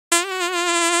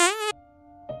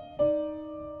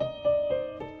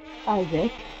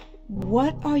Isaac,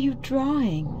 what are you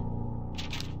drawing?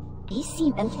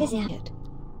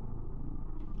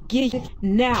 Get it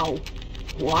now.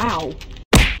 Wow.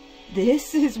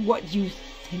 This is what you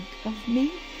think of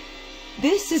me?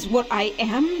 This is what I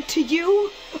am to you?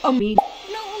 No, no, no, no,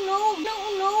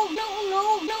 no, no, no,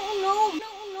 no, no, no,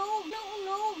 no,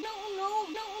 no, no,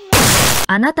 no.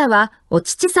 あなたはお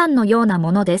父さんのような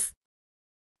ものです。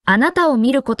あなたを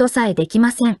見ることさえでき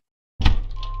ません。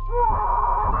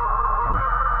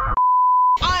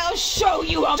I'll show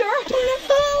you a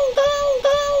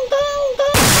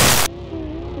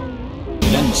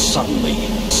Then suddenly,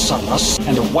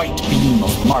 and a white beam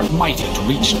of might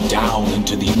reached down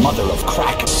into the mother of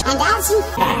Krakens. And as he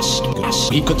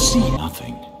passed, he could see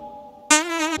nothing.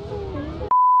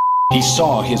 He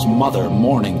saw his mother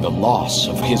mourning the loss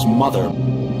of his mother.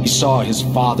 He saw his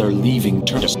father leaving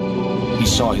Turtus. He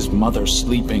saw his mother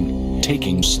sleeping,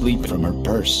 taking sleep from her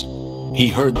purse. He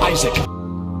heard Isaac.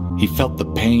 He felt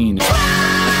the pain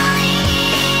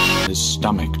in his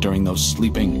stomach during those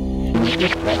sleeping.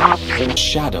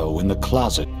 Shadow in the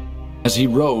closet. As he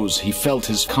rose, he felt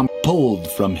his pulled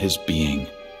from his being.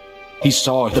 He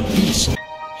saw the beast.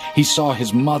 He saw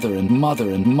his mother and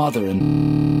mother and mother,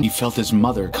 and he felt his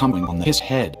mother coming on his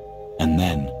head. And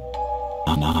then,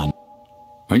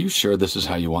 Are you sure this is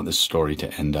how you want this story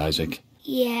to end, Isaac?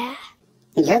 Yeah.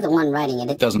 You're the one writing it.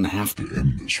 It doesn't have to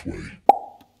end this way.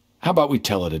 How about we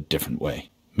tell it a different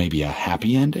way? Maybe a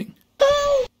happy ending?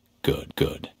 Good,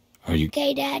 good. Are you...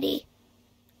 Okay, Daddy.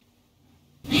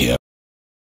 Yeah.